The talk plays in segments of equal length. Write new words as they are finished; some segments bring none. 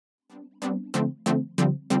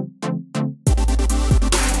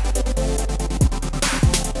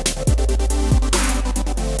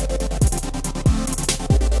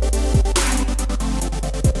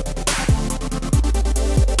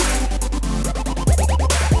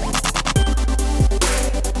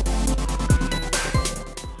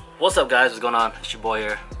What's up guys, what's going on? It's your boy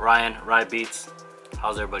here, Ryan, RhyBeats.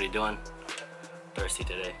 How's everybody doing? Thirsty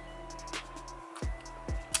today.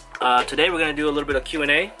 Today we're gonna do a little bit of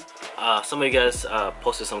Q&A. Some of you guys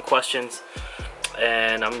posted some questions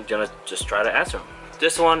and I'm gonna just try to answer them.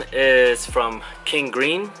 This one is from King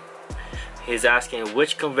Green. He's asking,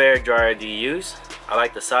 which conveyor dryer do you use? I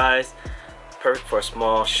like the size, perfect for a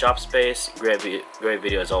small shop space. Great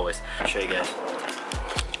video as always. I'll show you guys.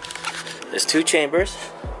 There's two chambers.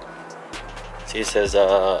 See, it says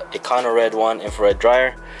Econo Red 1 infrared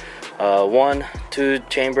dryer. 1, 2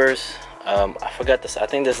 chambers. I forgot this. I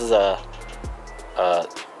think this is a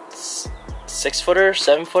 6-footer,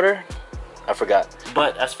 7-footer. I forgot.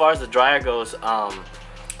 But as far as the dryer goes, that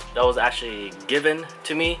was actually given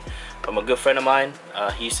to me from a good friend of mine.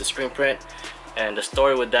 He used to screen print, and the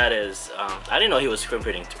story with that is I didn't know he was screen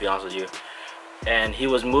printing, to be honest with you. And he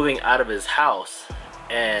was moving out of his house,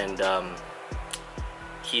 and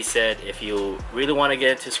he said, if you really want to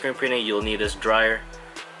get into screen printing, you'll need this dryer.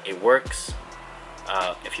 It works.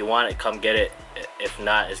 If you want it, come get it. If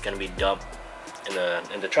not, it's gonna be dumped in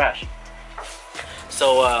the trash.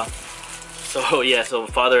 So yeah, so my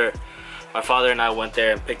father and I went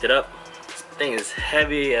there and picked it up. This thing is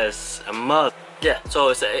heavy as a mug. Yeah, so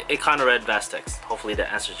it's a Econo Red Vastex. Hopefully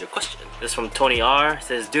that answers your question. This is from Tony R. It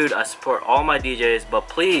says, dude, I support all my DJs, but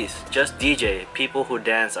please just DJ. People who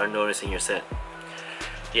dance are noticing your set.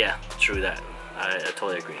 Yeah, true that. I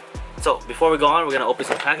totally agree. So before we go on, we're gonna open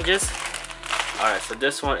some packages. Alright, so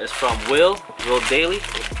this one is from Will Daily.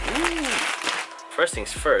 Ooh. First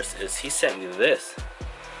things first is he sent me this.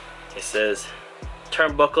 It says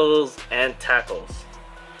turnbuckles and tackles.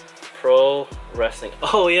 Pro wrestling.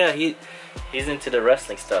 Oh yeah, he's into the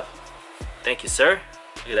wrestling stuff. Thank you, sir.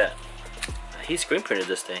 Look at that. He screen printed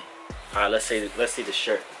this thing. Alright, let's see the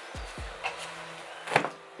shirt.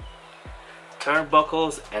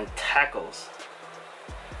 Turnbuckles and tackles.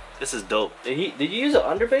 This is dope. Did you use an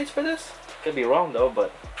underbase for this? Could be wrong though,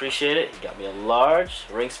 but appreciate it. He got me a large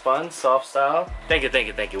ring spun soft style. Thank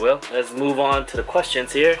you, Will. Let's move on to the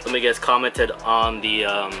questions here. Some of you guys commented on the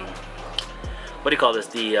what do you call this?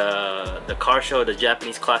 The car show, the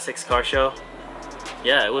Japanese classics car show.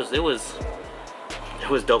 Yeah, it was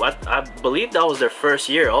dope. I believe that was their first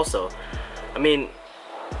year also. I mean,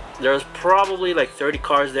 there's probably like 30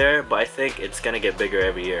 cars there, but I think it's gonna get bigger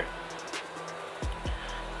every year.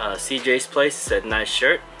 CJ's Place said, nice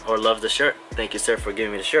shirt, or loves the shirt. Thank you, sir, for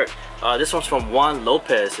giving me the shirt. This one's from Juan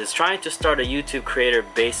Lopez. Is trying to start a YouTube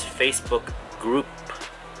creator-based Facebook group.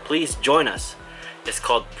 Please join us. It's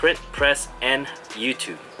called Print, Press, and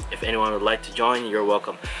YouTube. If anyone would like to join, you're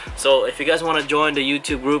welcome. So if you guys want to join the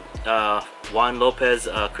YouTube group, Juan Lopez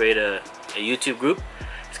created a YouTube group.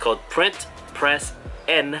 It's called Print, Press,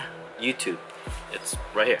 and YouTube. It's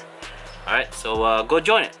right here. Alright, so go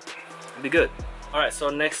join it. It'll be good. Alright, so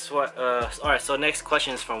next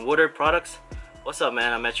question is from Woodard Products. What's up,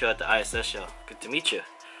 man? I met you at the ISS show. Good to meet you.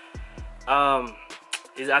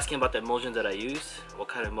 He's asking about the emulsion that I use. What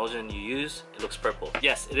kind of emulsion you use? It looks purple.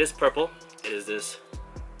 Yes, it is purple. It is this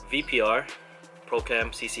VPR,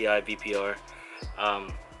 ProChem CCI VPR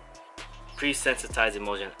pre-sensitized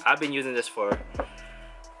emulsion. I've been using this for,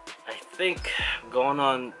 I think, going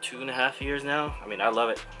on 2.5 years now. I mean, I love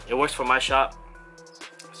it. It works for my shop,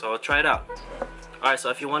 so I'll try it out. Alright, so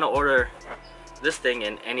if you want to order this thing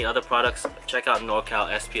and any other products, check out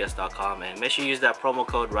norcalsps.com and make sure you use that promo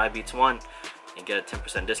code RhyBeats1 and get a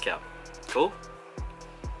 10% discount. Cool?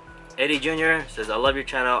 Eddie Jr. says, I love your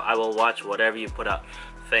channel. I will watch whatever you put out.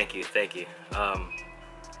 Thank you.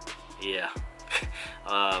 Yeah.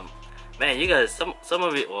 Man, you guys, some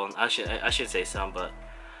of you, well, I should say some, but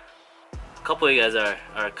a couple of you guys are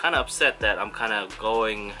kind of upset that I'm kind of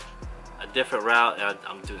going a different route.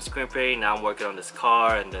 I'm doing screen printing, now I'm working on this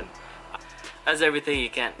car, and then as everything, you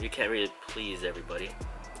can't really please everybody.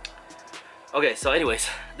 Okay, so anyways,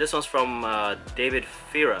 this one's from David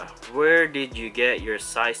Fira. Where did you get your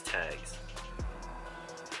size tags?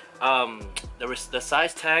 The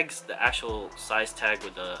size tags, the actual size tag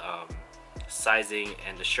with the sizing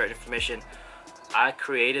and the shirt information, I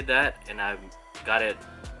created that and I got it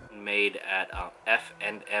made at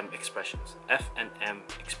F&M Expressions.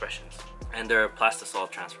 And they're plastisol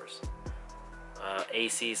transfers.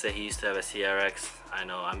 AC said he used to have a CRX. I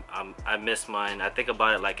know, I miss mine. I think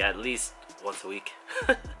about it like at least once a week.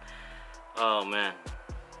 Oh man.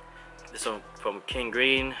 This one from King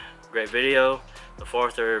Green. Great video. The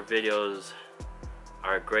 4/3 videos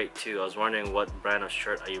are great too. I was wondering what brand of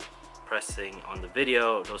shirt are you pressing on the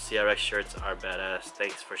video. Those CRX shirts are badass.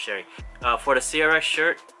 Thanks for sharing. For the CRX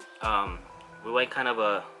shirt, we went kind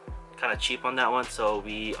of kind of cheap on that one, so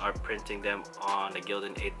we are printing them on the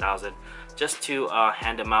Gildan 8000 just to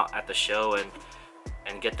hand them out at the show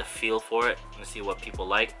and get the feel for it and see what people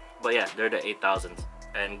like. But yeah, they're the 8000s.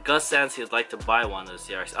 And Gus says he'd like to buy one of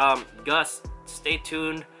the CRX. Gus, stay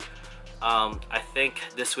tuned. I think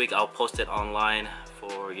this week I'll post it online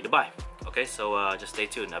for you to buy. Okay, so just stay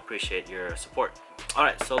tuned. I appreciate your support. All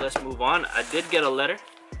right, so let's move on. I did get a letter.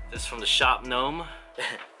 This is from the shop gnome.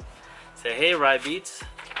 Say, hey RhyBeats,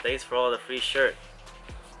 thanks for all the free shirt.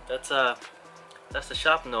 That's the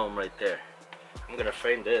shop gnome right there. I'm gonna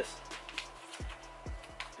frame this.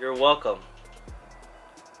 You're welcome.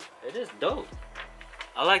 It is dope.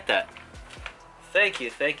 I like that. Thank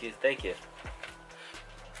you, thank you, thank you.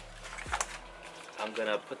 I'm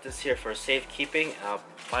gonna put this here for safekeeping. I'll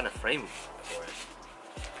find a frame for it.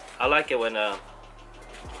 I like it when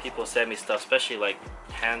people send me stuff, especially like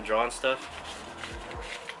hand-drawn stuff.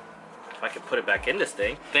 If I can put it back in this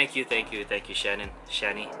thing. Thank you, thank you, thank you,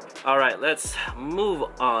 Shani. All right, let's move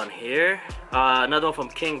on here. Another one from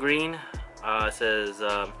King Green. It says,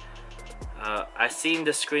 I seen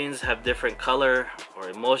the screens have different color or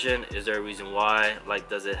emulsion. Is there a reason why? Like,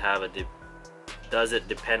 does it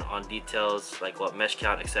depend on details like what mesh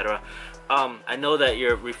count, etc.? I know that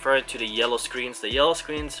you're referring to the yellow screens. The yellow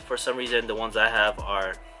screens, for some reason, the ones I have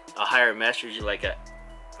are a higher mesh, usually like a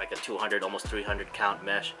 200, almost 300 count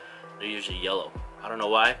mesh. They're usually yellow. I don't know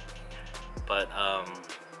why, but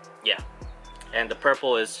yeah. And the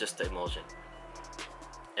purple is just the emulsion.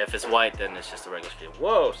 If it's white, then it's just a regular screen.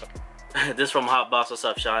 Whoa! This from Hotbox. What's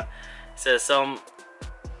up, Sean? It says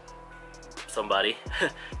somebody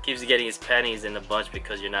keeps getting his panties in a bunch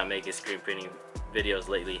because you're not making screen printing videos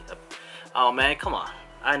lately. Oh man, come on.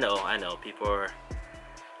 I know. People are.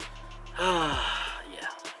 Yeah.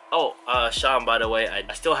 Oh, Sean. By the way,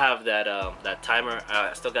 I still have that that timer.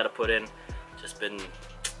 I still got to put in. Just been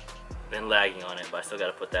lagging on it, but I still got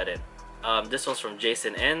to put that in. This one's from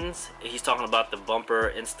Jason Ends. He's talking about the bumper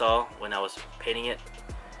install when I was painting it.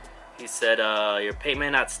 He said, your paint may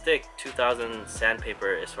not stick. 2000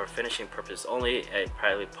 sandpaper is for finishing purpose only. It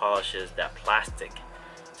probably polishes that plastic.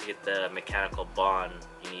 To get the mechanical bond,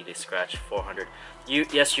 you need a scratch 400.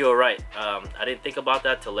 Yes, you're right. I didn't think about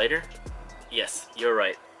that till later. Yes, you're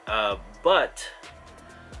right. But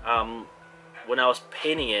when I was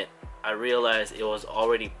painting it, I realized it was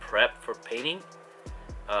already prepped for painting.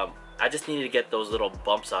 I just needed to get those little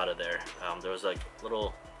bumps out of there. There was like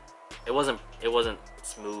little. It wasn't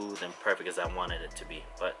smooth and perfect as I wanted it to be,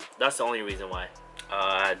 but that's the only reason why.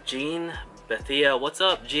 Jean Bethia, what's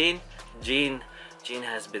up, Jean? Jean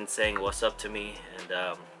has been saying what's up to me, and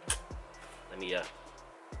let me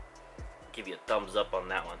give you a thumbs up on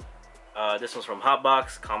that one. This one's from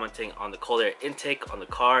Hotbox, commenting on the cold air intake on the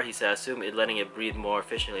car. He said, I assume it letting it breathe more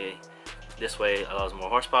efficiently this way allows more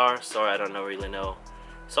horsepower. Sorry, I don't really know.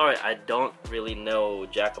 Sorry, I don't really know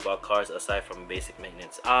jack about cars aside from basic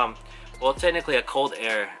maintenance. Well, technically a cold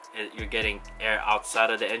air, you're getting air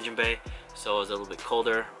outside of the engine bay, so it's a little bit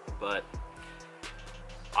colder, but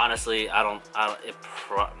honestly, I don't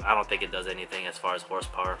think it does anything as far as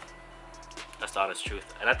horsepower. That's the honest truth,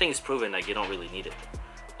 and I think it's proven that you don't really need it.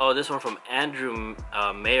 Oh, this one from Andrew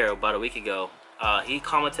Mayer about a week ago. He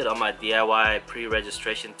commented on my DIY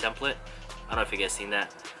pre-registration template. I don't know if you guys seen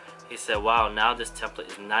that. He said, wow, now this template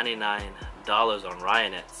is $99 on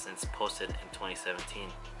RyanNet since posted in 2017.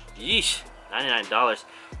 Yeesh,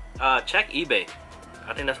 $99. Check eBay.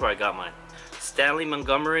 I think that's where I got mine. Stanley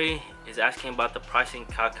Montgomery is asking about the pricing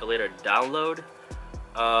calculator download.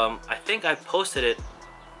 I think I posted it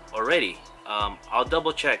already. I'll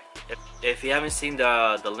double check. If you haven't seen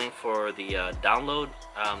the link for the download,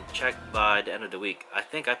 check by the end of the week. I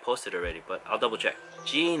think I posted already, but I'll double check.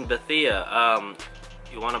 Jean Bethia,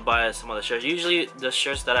 you want to buy some of the shirts. Usually the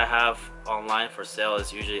shirts that I have online for sale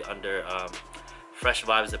is usually under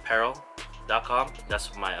freshvibesapparel.com.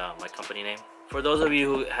 That's my my company name. For those of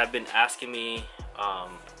you who have been asking me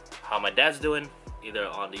how my dad's doing, either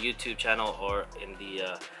on the YouTube channel or in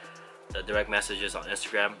the direct messages on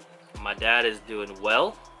Instagram, my dad is doing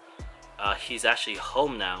well. He's actually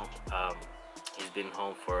home now. He's been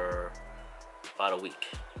home for about a week,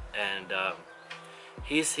 and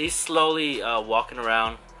he's slowly walking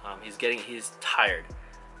around. He's tired.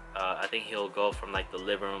 I think he'll go from like the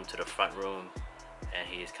living room to the front room, and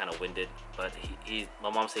he's kind of winded. But my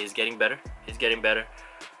mom says he's getting better. He's getting better.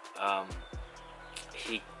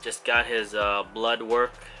 He just got his blood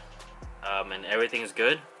work, and everything's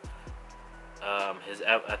good.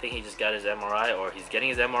 I think he just got his MRI, or he's getting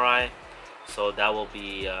his MRI, so that will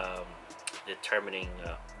be determining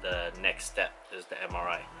the next step is the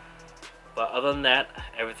MRI. But other than that,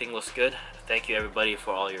 everything looks good. Thank you everybody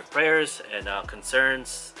for all your prayers and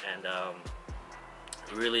concerns, and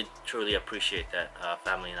really truly appreciate that.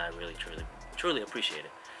 Family and I really truly appreciate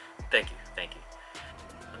it. Thank you, thank you.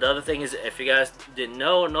 The other thing is, if you guys didn't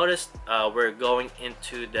notice, we're going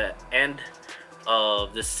into the end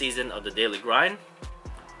of this season of the daily grind.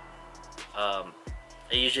 I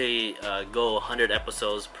usually go 100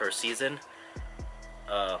 episodes per season.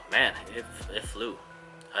 Man, it flew.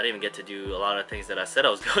 I didn't even get to do a lot of things that I said I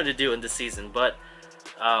was going to do in this season, but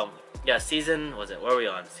yeah, season, where are we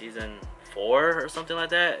on? Season 4 or something like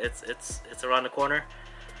that. It's around the corner.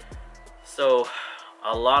 So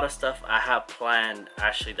a lot of stuff I have planned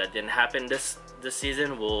actually that didn't happen this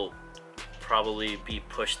season will probably be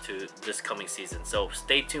pushed to this coming season. So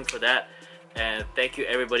stay tuned for that. And thank you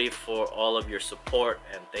everybody for all of your support,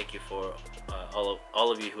 and thank you for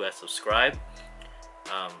all of you who have subscribed.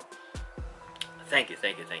 Thank you.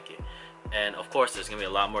 And of course, there's gonna be a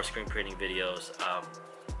lot more screen printing videos.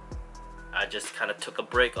 I just kind of took a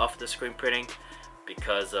break off the screen printing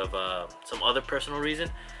because of some other personal reason.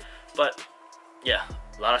 But yeah,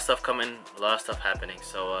 a lot of stuff coming, a lot of stuff happening.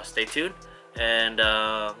 So stay tuned. And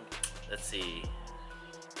let's see.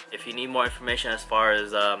 If you need more information as far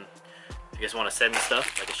as if you guys want to send me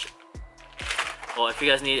stuff, like if you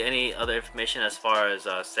guys need any other information as far as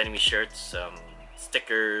sending me shirts,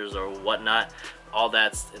 stickers or whatnot, all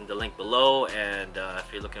that's in the link below. And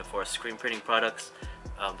if you're looking for screen printing products,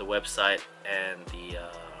 the website and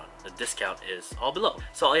the discount is all below.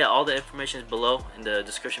 So yeah, all the information is below in the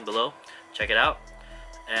description below. Check it out.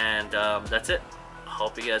 And that's it.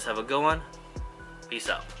 Hope you guys have a good one. Peace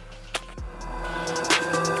out.